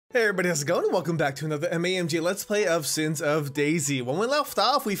Hey everybody, how's it going? Welcome back to another MAMG Let's Play of Sins of Daisy. When we left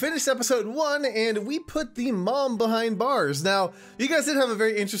off, we finished episode 1 and we put the mom behind bars. Now, you guys did have a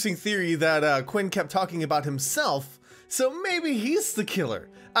very interesting theory that Quinn kept talking about himself, so maybe he's the killer.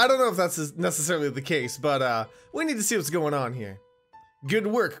 I don't know if that's necessarily the case, but we need to see what's going on here. Good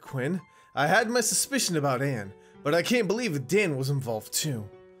work, Quinn. I had my suspicion about Anne, but I can't believe Dan was involved too.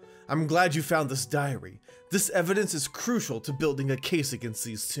 I'm glad you found this diary. This evidence is crucial to building a case against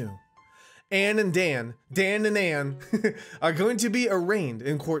these two. Anne and Dan and Anne, are going to be arraigned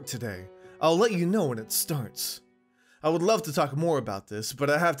in court today. I'll let you know when it starts. I would love to talk more about this, but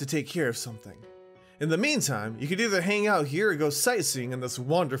I have to take care of something. In the meantime, you could either hang out here or go sightseeing in this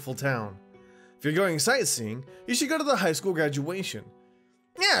wonderful town. If you're going sightseeing, you should go to the high school graduation.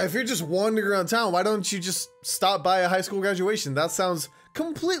 Yeah, if you're just wandering around town, why don't you just stop by a high school graduation? That sounds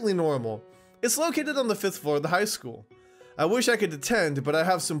completely normal. It's located on the 5th floor of the high school. I wish I could attend, but I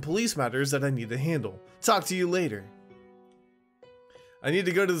have some police matters that I need to handle. Talk to you later. I need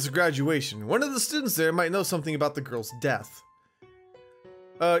to go to this graduation. One of the students there might know something about the girl's death.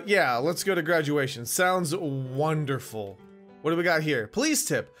 Yeah, let's go to graduation. Sounds wonderful. What do we got here? Police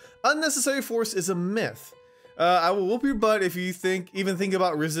tip. Unnecessary force is a myth. I will whoop your butt if you even think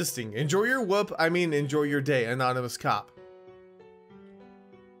about resisting. Enjoy your whoop, I mean enjoy your day, anonymous cop.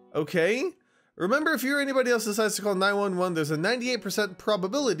 Okay. Remember, if you or anybody else decides to call 911, there's a 98%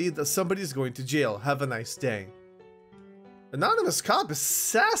 probability that somebody's going to jail. Have a nice day. Anonymous cop is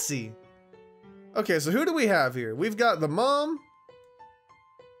sassy. Okay, so who do we have here? We've got the mom.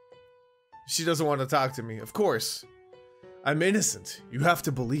 She doesn't want to talk to me, of course. I'm innocent. You have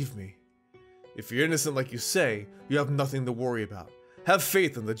to believe me. If you're innocent like you say, you have nothing to worry about. Have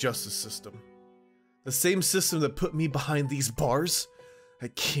faith in the justice system. The same system that put me behind these bars? I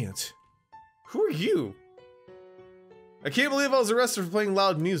can't. Who are you? I can't believe I was arrested for playing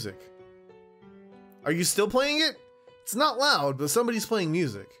loud music. Are you still playing it? It's not loud, but somebody's playing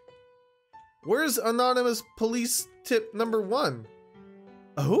music. Where's anonymous police tip number 1?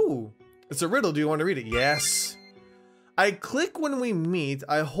 Oh, it's a riddle. Do you want to read it? Yes. I click when we meet.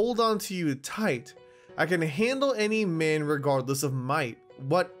 I hold on to you tight. I can handle any man regardless of might.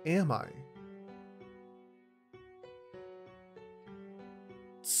 What am I?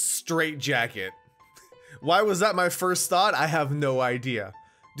 Straight jacket. Why was that my first thought? I have no idea.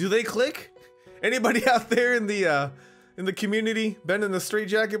 Do they click? Anybody out there in the community been in the straight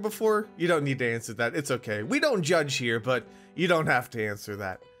jacket before? You don't need to answer that. It's okay. We don't judge here, but you don't have to answer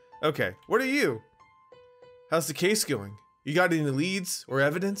that. Okay, what are you? How's the case going? You got any leads or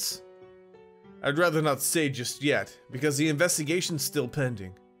evidence? I'd rather not say just yet, because the investigation's still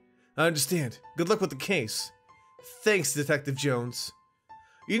pending. I understand. Good luck with the case. Thanks, Detective Jones.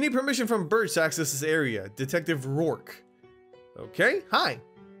 You need permission from Birch to access this area. Detective Rourke. Okay, hi.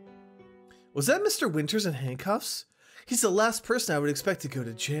 Was that Mr. Winters in handcuffs? He's the last person I would expect to go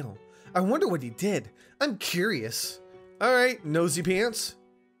to jail. I wonder what he did. I'm curious. Alright, nosy pants.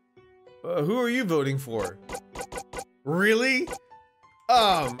 Who are you voting for? Really?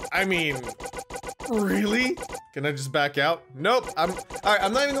 I mean, really? Can I just back out? Nope. Alright,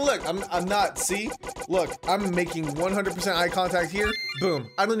 I'm not even gonna look. I'm not. See? Look, I'm making 100% eye contact here. Boom.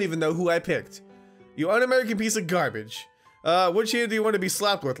 I don't even know who I picked. You un-American piece of garbage. Which hand do you want to be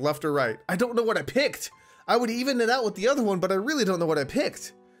slapped with, left or right? I don't know what I picked. I would even it out with the other one, but I really don't know what I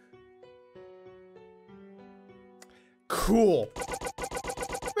picked. Cool.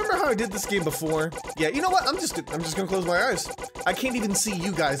 Remember how I did this game before? Yeah, you know what? I'm just gonna close my eyes. I can't even see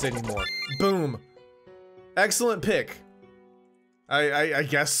you guys anymore. Boom. Excellent pick. I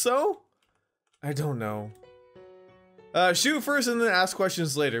guess so? I don't know. Shoot first and then ask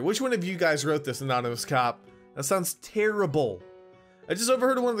questions later. Which one of you guys wrote this, anonymous cop? That sounds terrible. I just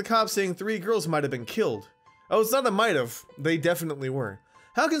overheard one of the cops saying 3 girls might have been killed. Oh, it's not a might have. They definitely were.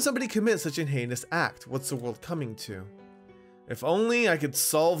 How can somebody commit such a heinous act? What's the world coming to? If only I could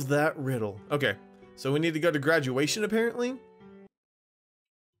solve that riddle. Okay, so we need to go to graduation apparently?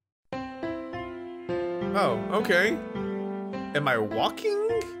 Oh, okay. Am I walking?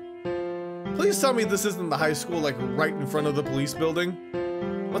 Please tell me this isn't the high school, like right in front of the police building.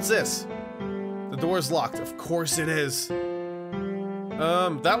 What's this? The door is locked. Of course it is.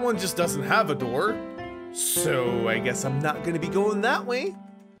 That one just doesn't have a door. So I guess I'm not gonna be going that way.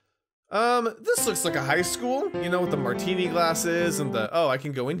 This looks like a high school, you know, with the martini glasses and the, oh, I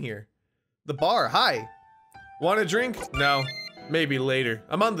can go in here. The bar, hi. Want a drink? No, maybe later.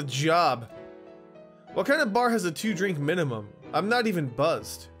 I'm on the job. What kind of bar has a 2-drink minimum? I'm not even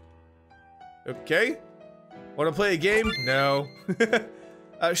buzzed. Okay. Want to play a game? No.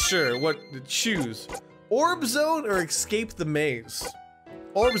 Sure, what, choose. Orb zone or escape the maze?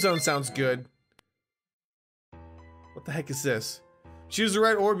 Orb zone sounds good. What the heck is this? Choose the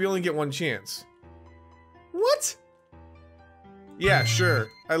right orb, you only get one chance. What? Yeah, sure.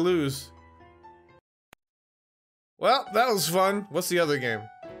 I lose. Well, that was fun. What's the other game?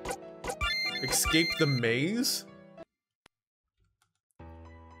 Escape the maze?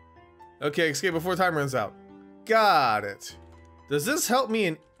 Okay, escape before time runs out. Got it. Does this help me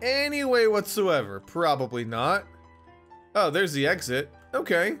in any way whatsoever? Probably not. Oh, there's the exit.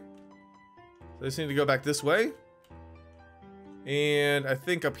 Okay. So I just need to go back this way. And I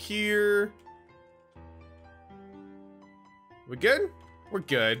think up here. We good? We're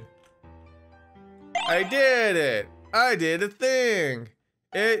good. I did it! I did a thing!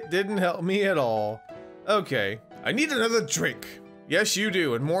 It didn't help me at all. Okay, I need another drink. Yes, you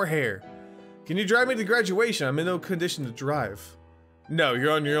do, and more hair. Can you drive me to graduation? I'm in no condition to drive. No,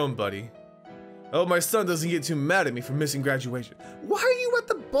 you're on your own, buddy. I hope my son doesn't get too mad at me for missing graduation. Why are you at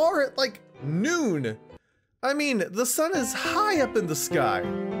the bar at like noon? I mean, the sun is high up in the sky.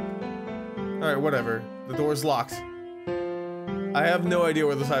 Alright, whatever. The door's locked. I have no idea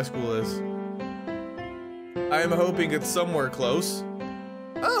where this high school is. I am hoping it's somewhere close.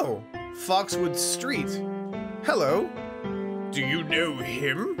 Oh, Foxwood Street. Hello. Do you know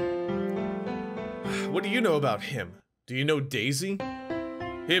him? What do you know about him? Do you know Daisy?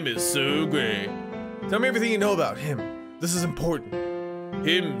 Him is so great. Tell me everything you know about him. This is important.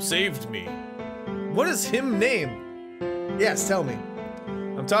 Him saved me. What is him name? Yes, tell me.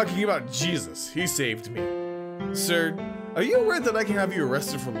 I'm talking about Jesus. He saved me. Sir, are you aware that I can have you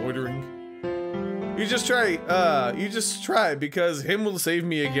arrested for loitering? You just try because him will save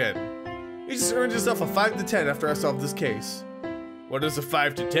me again. You just earned yourself a 5 to 10 after I solved this case. What is a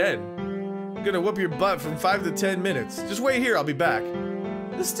 5 to 10? I'm gonna whoop your butt from 5 to 10 minutes. Just wait here, I'll be back.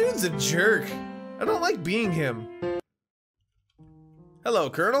 This dude's a jerk. I don't like being him. Hello,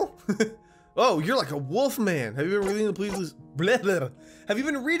 Colonel. Oh, you're like a wolf man. Have you been reading the police? Blah, blah. Have you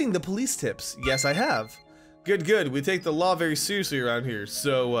been reading the police tips? Yes, I have. Good, good. We take the law very seriously around here.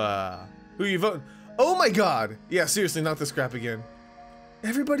 So, who you voting? Oh my god! Yeah, seriously, not this crap again.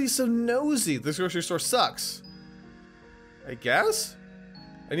 Everybody's so nosy. This grocery store sucks. I guess?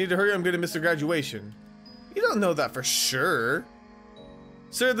 I need to hurry, I'm gonna miss the graduation. You don't know that for sure.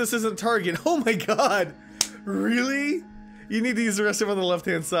 Sir, this isn't Target. Oh my god! Really? You need to use the restroom on the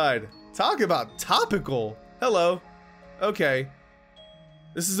left-hand side. Talk about topical. Hello. Okay.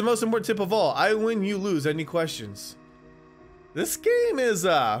 This is the most important tip of all. I win, you lose. Any questions? This game is,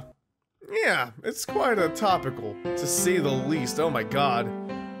 yeah, it's quite a topical, to say the least. Oh my god.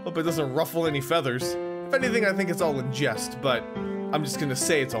 Hope it doesn't ruffle any feathers. If anything, I think it's all in jest, but I'm just gonna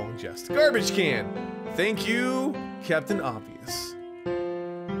say it's all in jest. Garbage can! Thank you, Captain Obvious.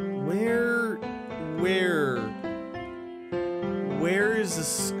 Where is the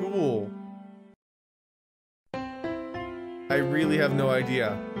school? I really have no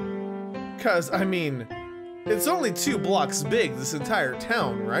idea. 'Cause, I mean, it's only 2 blocks big, this entire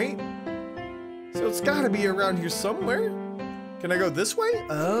town, right? So it's gotta be around here somewhere. Can I go this way?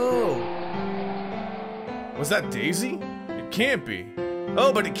 Oh. Was that Daisy? It can't be.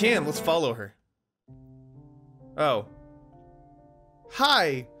 Oh, but it can. Let's follow her. Oh.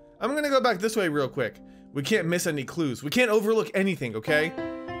 Hi. I'm gonna go back this way real quick. We can't miss any clues. We can't overlook anything, okay?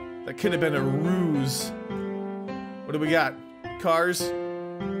 That could have been a ruse. What do we got? Cars?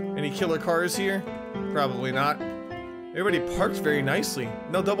 Any killer cars here? Probably not. Everybody parked very nicely.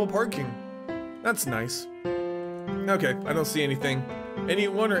 No double parking. That's nice. Okay, I don't see anything.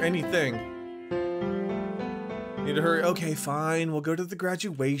 Anyone or anything. Need to hurry. Okay, fine. We'll go to the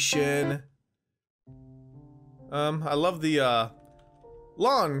graduation. I love the,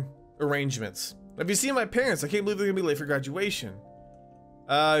 lawn arrangements. Have you seen my parents? I can't believe they're gonna be late for graduation.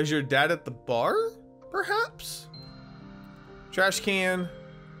 Is your dad at the bar? Perhaps? Trash can.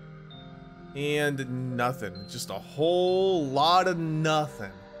 And nothing. Just a whole lot of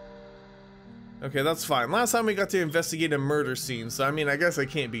nothing. Okay, that's fine. Last time we got to investigate a murder scene, so I mean, I guess I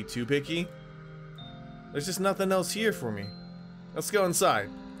can't be too picky. There's just nothing else here for me. Let's go inside.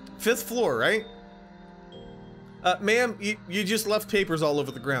 5th floor, right? Ma'am, you just left papers all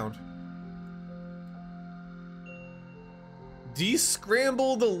over the ground.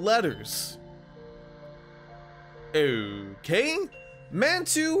 Descramble the letters. Okay.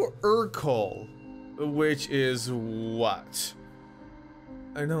 Mantu Urkel. Which is what?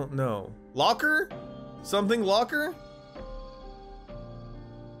 I don't know. Locker? Something locker?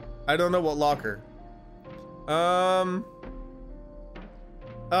 I don't know what locker. Oh,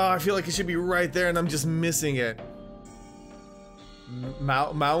 I feel like it should be right there and I'm just missing it.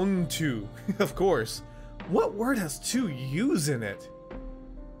 Mountain 2, of course. What word has 2 U's in it?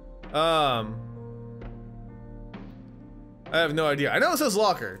 I have no idea. I know it says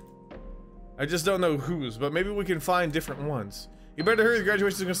locker. I just don't know whose, but maybe we can find different ones. You better hurry, the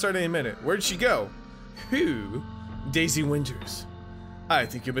graduation's gonna start any minute. Where'd she go? Who? Daisy Winters. I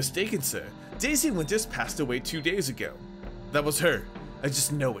think you're mistaken, sir. Daisy Winters passed away 2 days ago. That was her. I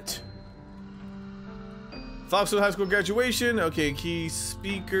just know it. Foxwood High School graduation. Okay, key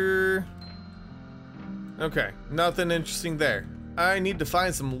speaker. Okay, nothing interesting there. I need to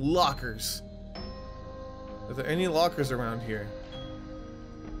find some lockers. Are there any lockers around here?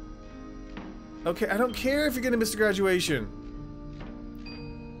 Okay, I don't care if you're gonna miss the graduation.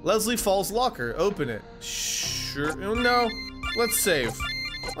 Leslie Falls locker, open it. Sure, oh no, let's save.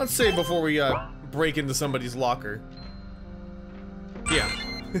 Let's save before we break into somebody's locker. Yeah,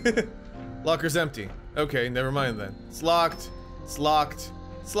 locker's empty. Okay, never mind then. It's locked, it's locked,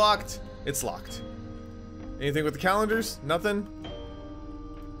 it's locked, it's locked. Anything with the calendars? Nothing?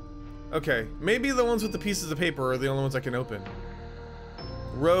 Okay, maybe the ones with the pieces of paper are the only ones I can open.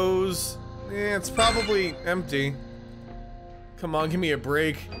 Rose, it's probably empty. Come on, give me a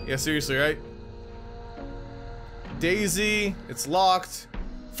break. Yeah, seriously, right? Daisy, it's locked.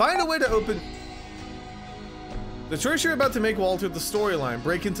 Find a way to open. The choice you're about to make will alter the storyline.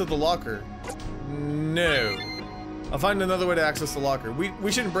 Break into the locker. No. I'll find another way to access the locker.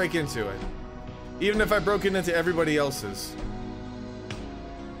 We shouldn't break into it. Even if I broke it into everybody else's.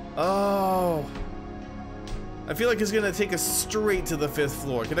 Oh. I feel like it's gonna take us straight to the 5th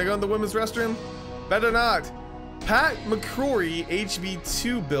floor. Can I go in the women's restroom? Better not. Pat McCrory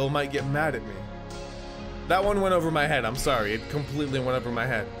HB2 bill might get mad at me. That one went over my head. I'm sorry. It completely went over my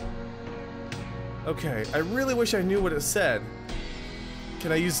head. Okay. I really wish I knew what it said.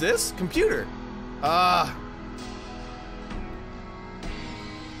 Can I use this? Computer. Ah.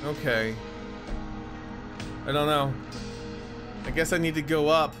 Okay. I don't know. I guess I need to go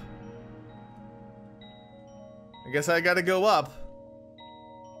up. I guess I gotta go up.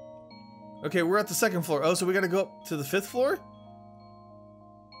 Okay, we're at the 2nd floor. Oh, so we gotta go up to the 5th floor?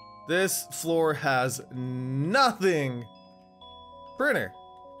 This floor has nothing. Printer.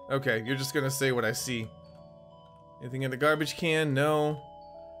 Okay, you're just gonna say what I see. Anything in the garbage can? No.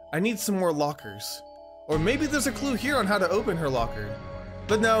 I need some more lockers. Or maybe there's a clue here on how to open her locker.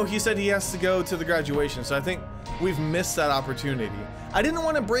 But no, he said he has to go to the graduation, so I think we've missed that opportunity. I didn't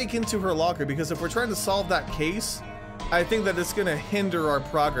want to break into her locker because if we're trying to solve that case, I think that it's gonna hinder our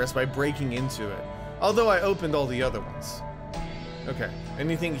progress by breaking into it. Although I opened all the other ones. Okay,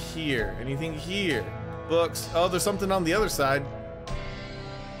 anything here? Anything here? Books. Oh, there's something on the other side.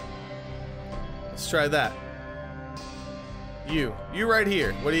 Let's try that. You right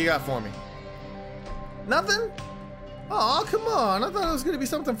here. What do you got for me? Nothing? Aw, come on. I thought it was gonna be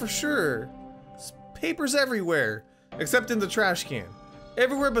something for sure. There's papers everywhere, except in the trash can.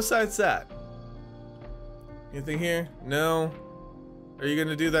 Everywhere besides that. Anything here? No. Are you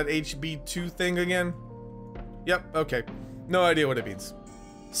gonna do that HB2 thing again? Yep, okay. No idea what it means.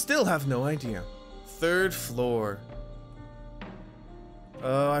 Still have no idea. 3rd floor.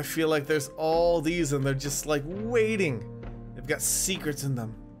 Oh, I feel like there's all these and they're just like waiting. They've got secrets in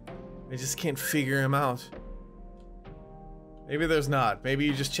them. I just can't figure them out. Maybe there's not. Maybe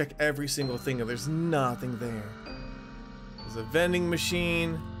you just check every single thing and there's nothing there. There's a vending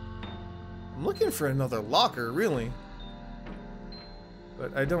machine. I'm looking for another locker, really.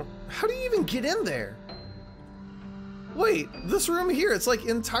 But I don't... How do you even get in there? Wait, this room here, it's like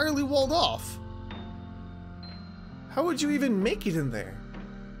entirely walled off. How would you even make it in there?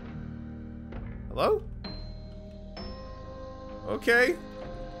 Hello? Okay.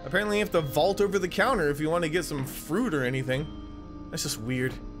 Apparently you have to vault over the counter if you want to get some fruit or anything. That's just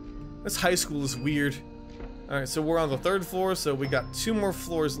weird. This high school is weird. Alright, so we're on the 3rd floor, so we got 2 more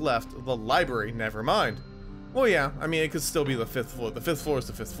floors left. The library, never mind. Well, yeah, I mean, it could still be the 5th floor. The 5th floor is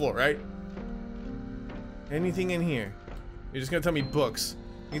the 5th floor, right? Anything in here? You're just gonna tell me books.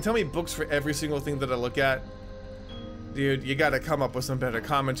 You can tell me books for every single thing that I look at? Dude, you gotta come up with some better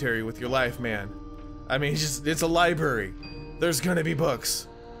commentary with your life, man. I mean, it's a library. There's gonna be books.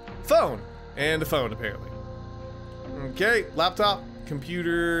 Phone! And a phone, apparently. Okay, laptop,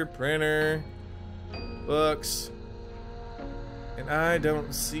 computer, printer, books. And I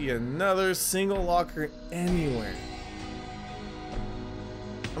don't see another single locker anywhere.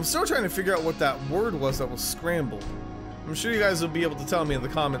 I'm still trying to figure out what that word was that was scrambled. I'm sure you guys will be able to tell me in the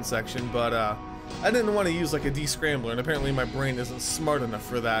comment section, but I didn't want to use like a descrambler, and apparently my brain isn't smart enough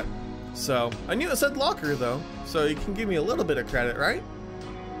for that. So, I knew it said locker though, so you can give me a little bit of credit, right?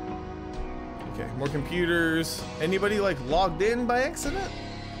 Okay, more computers. Anybody like logged in by accident?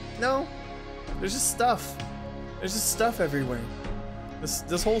 No? There's just stuff. There's just stuff everywhere.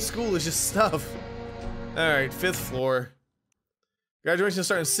 This whole school is just stuff. All right, 5th floor. Graduation will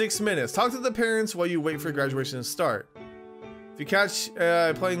start in 6 minutes. Talk to the parents while you wait for graduation to start. If you catch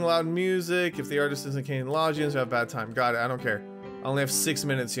playing loud music, if the artist isn't paying lodgings, you have a bad time. Got it, I don't care. I only have 6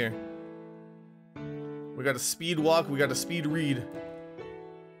 minutes here. We got a speed walk, we got a speed read.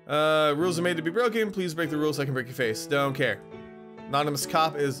 Rules are made to be broken. Please break the rules so I can break your face. Don't care. Anonymous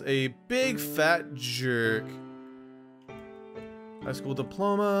cop is a big fat jerk. High school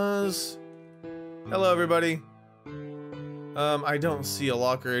diplomas. Hello, everybody. I don't see a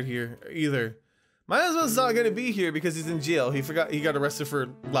locker in here either. My husband's not gonna be here because he's in jail. He got arrested for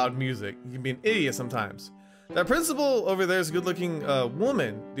loud music. He can be an idiot sometimes. That principal over there is a good-looking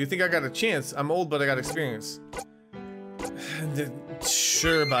woman. Do you think I got a chance? I'm old, but I got experience.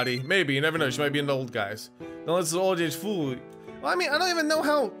 Sure, buddy. Maybe. You never know. She might be into old guys. Don't let this old age fool. Well, I mean, I don't even know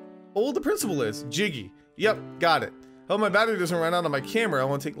how old the principal is. Jiggy. Yep, got it. Hope my battery doesn't run out on my camera. I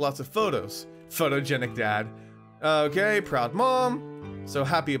want to take lots of photos. Photogenic dad. Okay, proud mom. So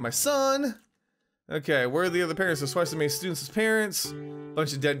happy with my son. Okay, where are the other parents? There's twice as many students as parents.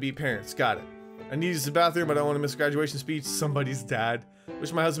 Bunch of deadbeat parents. Got it. I need to use the bathroom, but I don't want to miss graduation speech. Somebody's dad.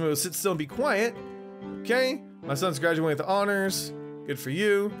 Wish my husband would sit still and be quiet. Okay, my son's graduating with honors. Good for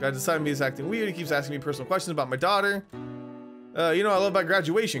you. Guy decided he's acting weird. He keeps asking me personal questions about my daughter. You know I love about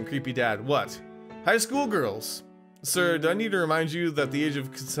graduation, creepy dad. What? High school girls. Sir, do I need to remind you that the age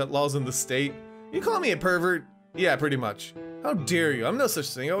of consent laws in the state? You call me a pervert? Yeah, pretty much. How dare you? I'm no such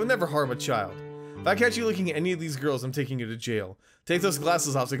thing. I would never harm a child. If I catch you looking at any of these girls, I'm taking you to jail. Take those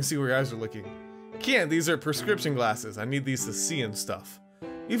glasses off so I can see where your eyes are looking. Can't. These are prescription glasses. I need these to see and stuff.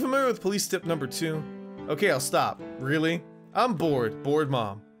 You familiar with police tip number 2? Okay, I'll stop. Really? I'm bored. Bored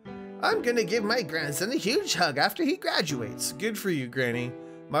mom. I'm gonna give my grandson a huge hug after he graduates. Good for you, Granny.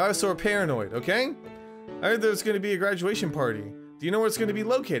 My wife's so paranoid, okay? I heard there's gonna be a graduation party. Do you know where it's gonna be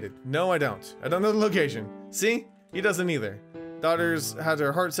located? No, I don't. I don't know the location. See? He doesn't either. Daughter's had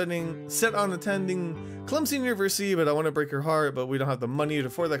her heart set on attending Clemson University, but I want to break her heart, but we don't have the money to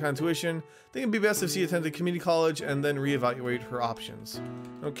afford that kind of tuition. I think it'd be best if she attended community college and then reevaluate her options.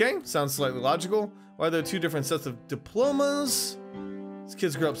 Okay, sounds slightly logical. Why are there 2 different sets of diplomas? These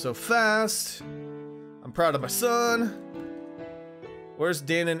kids grow up so fast. I'm proud of my son. Where's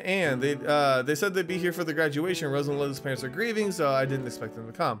Dan and Ann? They said they'd be here for the graduation. Rose and Liz's parents are grieving, so I didn't expect them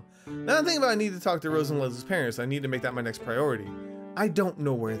to come. Now I'm thinking about I need to talk to Rose and Liz's parents. I need to make that my next priority. I don't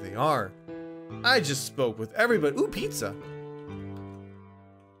know where they are. I just spoke with everybody. Ooh, pizza.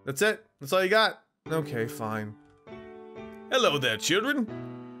 That's it? That's all you got? Okay, fine. Hello there, children.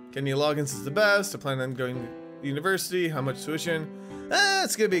 Kenny Loggins is the best. I plan on going to university. How much tuition?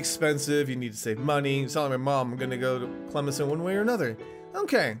 It's gonna be expensive. You need to save money. Telling my mom I'm gonna go to Clemson one way or another.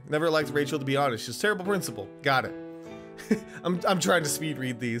 Okay. Never liked Rachel, to be honest. She's a terrible principal. Got it. I'm trying to speed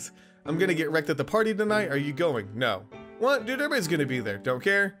read these. I'm gonna get wrecked at the party tonight. Are you going? No. What? Dude, everybody's gonna be there. Don't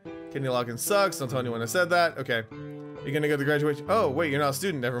care. Kenny Loggins sucks. Don't tell anyone I said that. Okay. You're gonna go to graduation? Oh, wait, you're not a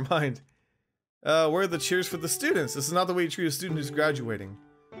student. Never mind. Where are the cheers for the students? This is not the way you treat a student who's graduating.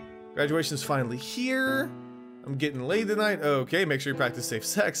 Graduation's finally here. I'm getting laid tonight. Okay, make sure you practice safe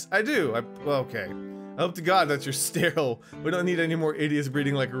sex. I do. Okay. I hope to God that you're sterile. We don't need any more idiots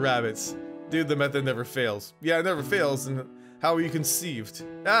breeding like rabbits. Dude, the method never fails. Yeah, it never fails. And how are you conceived?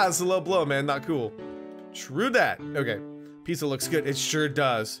 Ah, it's a low blow, man. Not cool. True that. Okay. Pizza looks good. It sure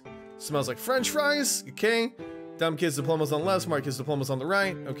does. Smells like French fries. Okay. Dumb kids diplomas on the left, smart kids diplomas on the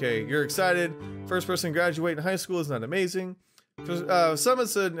right. Okay, you're excited. First person to graduate in high school is not amazing. For some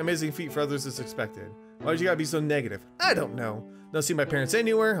it's an amazing feat, for others it's expected. Why'd you gotta be so negative? I don't know. Don't see my parents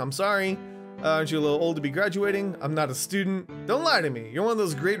anywhere. I'm sorry. Aren't you a little old to be graduating? I'm not a student. Don't lie to me. You're one of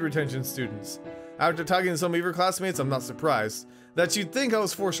those grade retention students. After talking to some of your classmates, I'm not surprised that you'd think I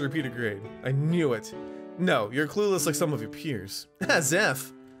was forced to repeat a grade. I knew it. No, you're clueless like some of your peers. As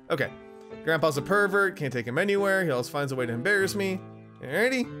if. Okay. Grandpa's a pervert. Can't take him anywhere. He always finds a way to embarrass me.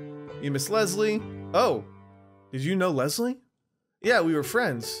 Alrighty. You miss Leslie. Oh. Did you know Leslie? Yeah, we were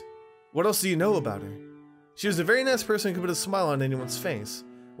friends. What else do you know about her? She was a very nice person who could put a smile on anyone's face.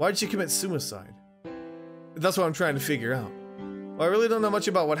 Why did she commit suicide? That's what I'm trying to figure out. Well, I really don't know much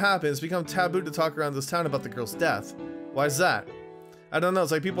about what happened. It's become taboo to talk around this town about the girl's death. Why is that? I don't know.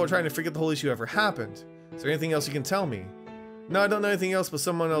 It's like people are trying to forget the whole issue ever happened. Is there anything else you can tell me? No, I don't know anything else, but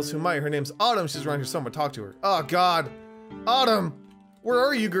someone else who might. Her name's Autumn. She's around here somewhere. Talk to her. Oh, God. Autumn! Where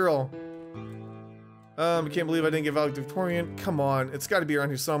are you, girl? I can't believe I didn't get valedictorian. Come on. It's got to be around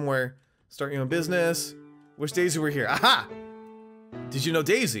here somewhere. Start your own business. Wish Daisy were here. Aha! Did you know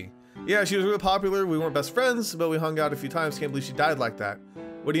Daisy? Yeah, she was really popular. We weren't best friends, but we hung out a few times. Can't believe she died like that.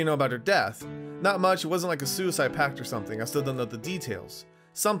 What do you know about her death? Not much, it wasn't like a suicide pact or something. I still don't know the details.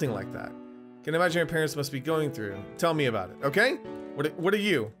 Something like that. Can imagine your parents must be going through. Tell me about it, okay? What are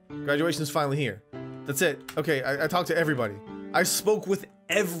you? Graduation's finally here. That's it. Okay, I talked to everybody. I spoke with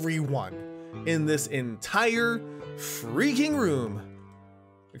everyone in this entire freaking room.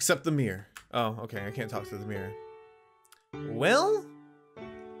 Except the mirror. Oh, okay, I can't talk to the mirror. Well?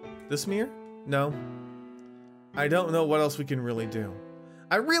 This mirror? No. I don't know what else we can really do.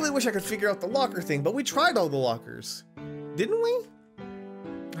 I really wish I could figure out the locker thing, but we tried all the lockers. Didn't we?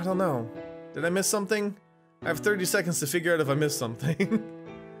 I don't know. Did I miss something? I have 30 seconds to figure out if I missed something.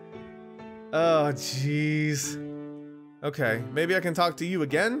 Oh, jeez. Okay, maybe I can talk to you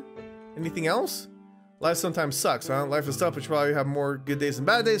again? Anything else? Life sometimes sucks, huh? Life is tough, but you probably have more good days than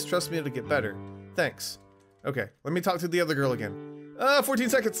bad days. Trust me, it'll get better. Thanks. Okay, let me talk to the other girl again. 14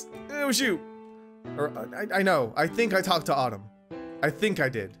 seconds. It was you. Or, I know. I think I talked to Autumn. I think I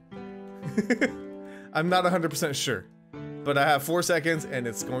did. I'm not 100% sure. But I have 4 seconds, and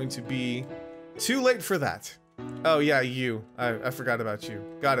it's going to be too late for that. Oh, yeah, you. I forgot about you.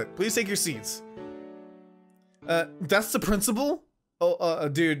 Got it. Please take your seats. That's the principal? Oh,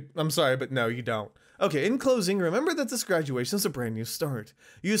 dude, I'm sorry, but no, you don't. Okay, in closing, remember that this graduation is a brand new start.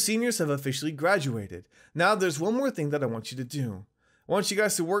 You seniors have officially graduated. Now there's one more thing that I want you to do. I want you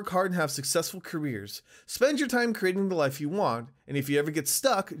guys to work hard and have successful careers. Spend your time creating the life you want, and if you ever get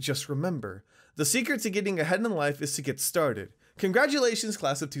stuck, just remember, the secret to getting ahead in life is to get started. Congratulations,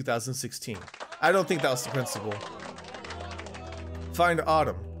 class of 2016. I don't think that was the principal. Find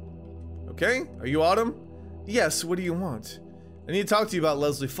Autumn. Okay, are you Autumn? Yes, what do you want? I need to talk to you about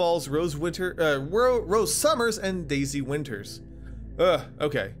Leslie Falls, Rose Summers, and Daisy Winters.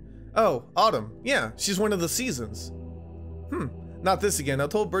 Okay. Oh, Autumn. Yeah, she's one of the seasons. Not this again. I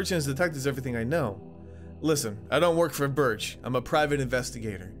told Birch and his detectives everything I know. Listen, I don't work for Birch. I'm a private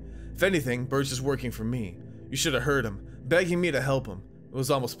investigator. If anything, Birch is working for me. You should have heard him, begging me to help him. It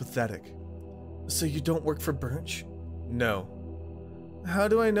was almost pathetic. So you don't work for Birch? No. How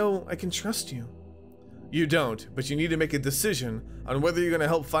do I know I can trust you? You don't, but you need to make a decision on whether you're going to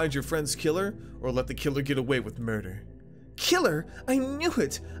help find your friend's killer or let the killer get away with murder. Killer? I knew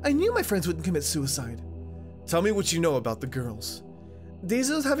it! I knew my friends wouldn't commit suicide. Tell me what you know about the girls.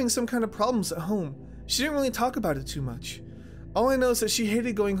 Daisy was having some kind of problems at home. She didn't really talk about it too much. All I know is that she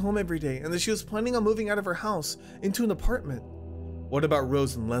hated going home every day and that she was planning on moving out of her house into an apartment. What about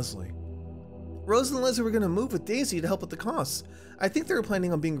Rose and Leslie? Rose and Leslie were going to move with Daisy to help with the costs. I think they were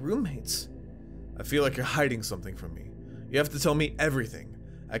planning on being roommates. I feel like you're hiding something from me. You have to tell me everything.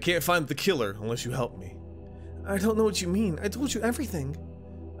 I can't find the killer unless you help me. I don't know what you mean. I told you everything.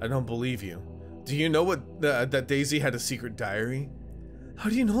 I don't believe you. Do you know that Daisy had a secret diary? How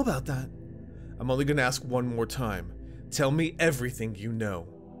do you know about that? I'm only gonna ask one more time. Tell me everything you know.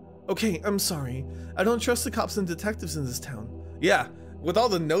 Okay, I'm sorry. I don't trust the cops and detectives in this town. Yeah, with all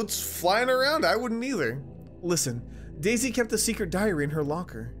the notes flying around, I wouldn't either. Listen, Daisy kept a secret diary in her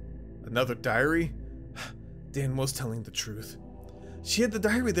locker. Another diary? Dan was telling the truth. She had the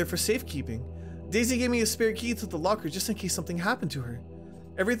diary there for safekeeping. Daisy gave me a spare key to the locker just in case something happened to her.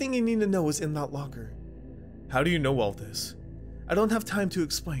 Everything you need to know is in that locker. How do you know all this? I don't have time to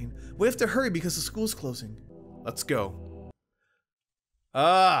explain. We have to hurry because the school's closing. Let's go.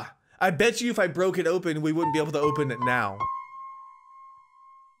 I bet you if I broke it open, we wouldn't be able to open it now.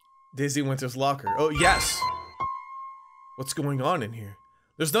 Daisy Winter's locker. Oh, yes! What's going on in here?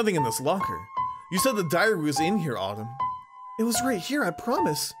 There's nothing in this locker. You said the diary was in here, Autumn. It was right here, I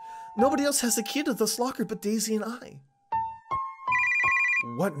promise. Nobody else has the key to this locker but Daisy and I.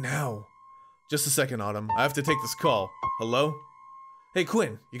 What now? Just a second, Autumn. I have to take this call. Hello? Hey,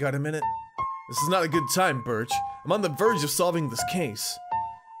 Quinn, you got a minute? This is not a good time, Birch. I'm on the verge of solving this case.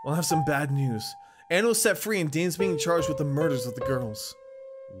 We'll have some bad news. Anne was set free and Dane's being charged with the murders of the girls.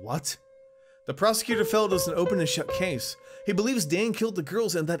 What? The prosecutor felt it was an open and shut case. He believes Dan killed the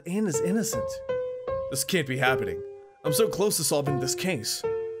girls and that Anne is innocent. This can't be happening. I'm so close to solving this case.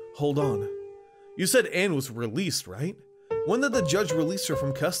 Hold on. You said Anne was released, right? When did the judge release her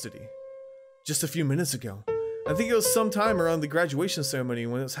from custody? Just a few minutes ago. I think it was sometime around the graduation ceremony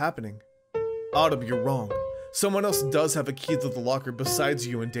when it was happening. Autumn, you're wrong. Someone else does have a key to the locker besides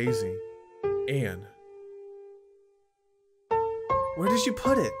you and Daisy. Anne. Where did you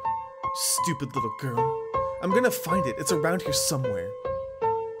put it? Stupid little girl. I'm gonna find it. It's around here somewhere.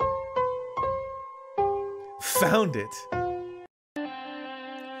 Found it.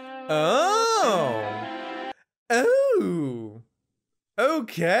 Oh. Oh.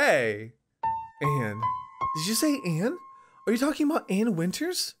 Okay. Anne. Did you say Anne? Are you talking about Anne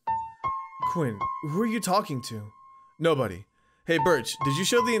Winters? Quinn, who are you talking to? Nobody. Hey Birch, did you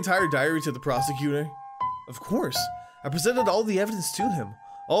show the entire diary to the prosecutor? Of course. I presented all the evidence to him.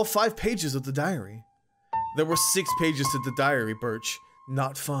 All 5 pages of the diary. There were 6 pages to the diary, Birch,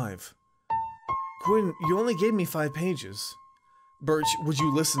 not 5. Quinn, you only gave me 5 pages. Birch, would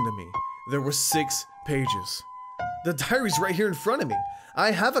you listen to me? There were 6 pages. The diary's right here in front of me.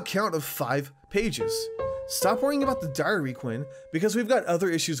 I have a count of 5 pages. Stop worrying about the diary, Quinn, because we've got other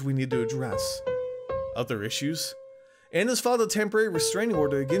issues we need to address. Other issues? Anna's filed a temporary restraining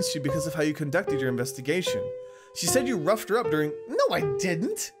order against you because of how you conducted your investigation. She said you roughed her up during— No, I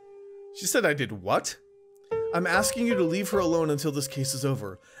didn't! She said I did what? I'm asking you to leave her alone until this case is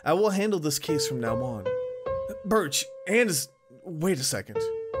over. I will handle this case from now on. Birch, Anna's— Wait a second.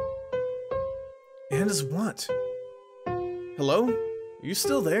 Anna's what? Hello? Are you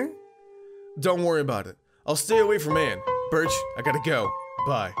still there? Don't worry about it. I'll stay away from Anne. Birch, I gotta go.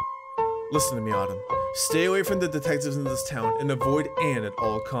 Bye. Listen to me, Autumn. Stay away from the detectives in this town and avoid Anne at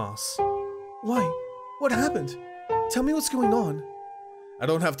all costs. Why? What happened? Tell me what's going on. I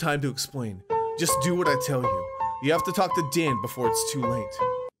don't have time to explain. Just do what I tell you. You have to talk to Dan before it's too late.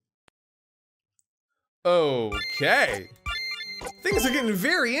 Okay. Things are getting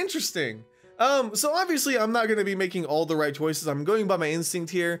very interesting. So obviously I'm not going to be making all the right choices. I'm going by my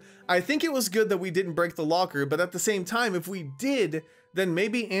instinct here. I think it was good that we didn't break the locker, but at the same time, if we did, then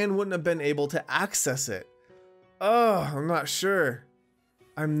maybe Anne wouldn't have been able to access it. Oh, I'm not sure.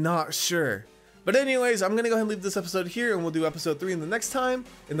 I'm not sure. But anyways, I'm going to go ahead and leave this episode here, and we'll do episode 3 in the next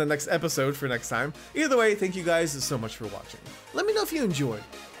episode for next time. Either way, thank you guys so much for watching. Let me know if you enjoyed.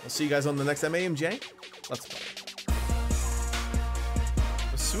 I'll see you guys on the next MAMJ. Let's play.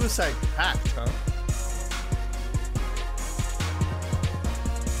 Suicide pact, huh?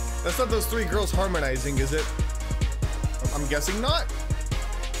 That's not those 3 girls harmonizing, is it? I'm guessing not.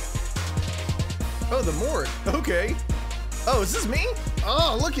 Oh, the morgue. Okay. Oh, is this me?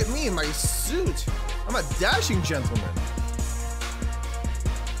 Oh, look at me in my suit. I'm a dashing gentleman.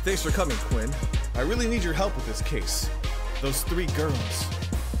 Thanks for coming, Quinn. I really need your help with this case. Those 3 girls.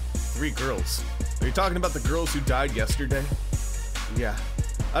 3 girls? Are you talking about the girls who died yesterday? Yeah.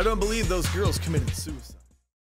 I don't believe those girls committed suicide.